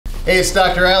Hey, it's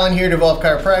Dr. Allin here, Develop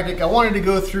Chiropractic. I wanted to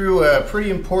go through a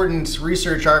pretty important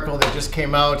research article that just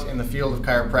came out in the field of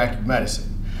chiropractic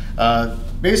medicine.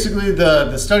 Basically,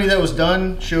 the study that was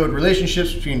done showed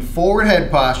relationships between forward head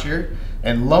posture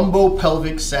and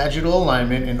lumbopelvic sagittal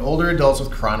alignment in older adults with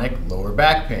chronic lower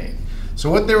back pain. So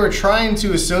what they were trying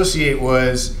to associate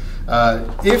was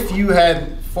if you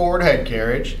had forward head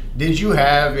carriage, did you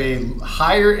have a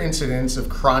higher incidence of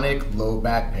chronic low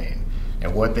back pain?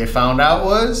 And what they found out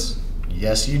was,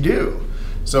 yes, you do.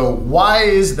 So why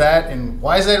is that, and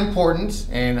why is that important,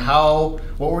 and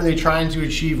what were they trying to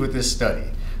achieve with this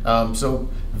study? So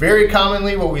very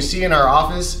commonly what we see in our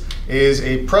office is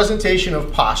a presentation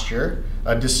of posture,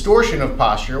 a distortion of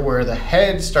posture where the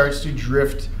head starts to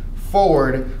drift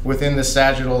forward within the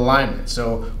sagittal alignment.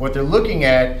 So what they're looking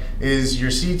at is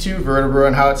your C2 vertebra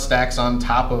and how it stacks on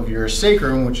top of your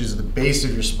sacrum, which is the base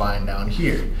of your spine down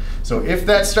here. So if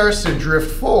that starts to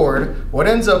drift forward, what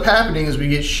ends up happening is we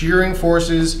get shearing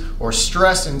forces or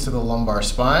stress into the lumbar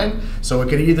spine. So it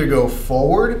could either go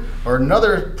forward, or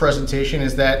another presentation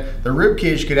is that the rib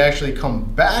cage could actually come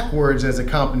backwards as a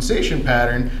compensation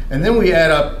pattern, and then we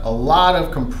add up a lot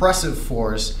of compressive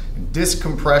force, disc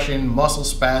compression, muscle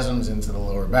spasms into the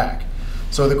lower back.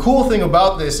 So the cool thing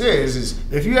about this is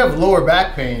if you have lower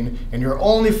back pain and you're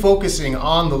only focusing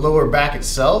on the lower back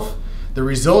itself, the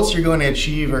results you're going to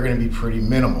achieve are going to be pretty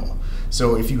minimal.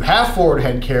 So if you have forward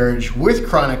head carriage with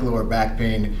chronic lower back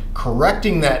pain,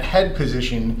 correcting that head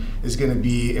position is going to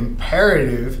be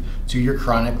imperative to your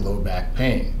chronic low back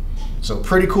pain. So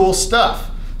pretty cool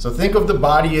stuff. So think of the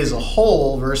body as a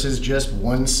whole versus just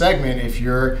one segment if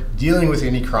you're dealing with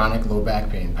any chronic low back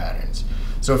pain patterns.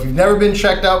 So if you've never been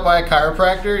checked out by a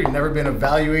chiropractor, you've never been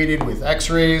evaluated with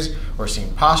x-rays or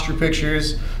seen posture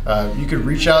pictures, you could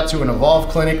reach out to an Evolve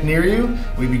clinic near you.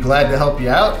 We'd be glad to help you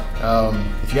out.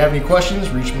 If you have any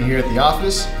questions, reach me here at the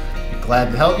office. Be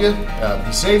glad to help you.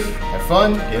 Be safe, have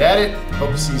fun, get at it. Hope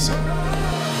to see you soon.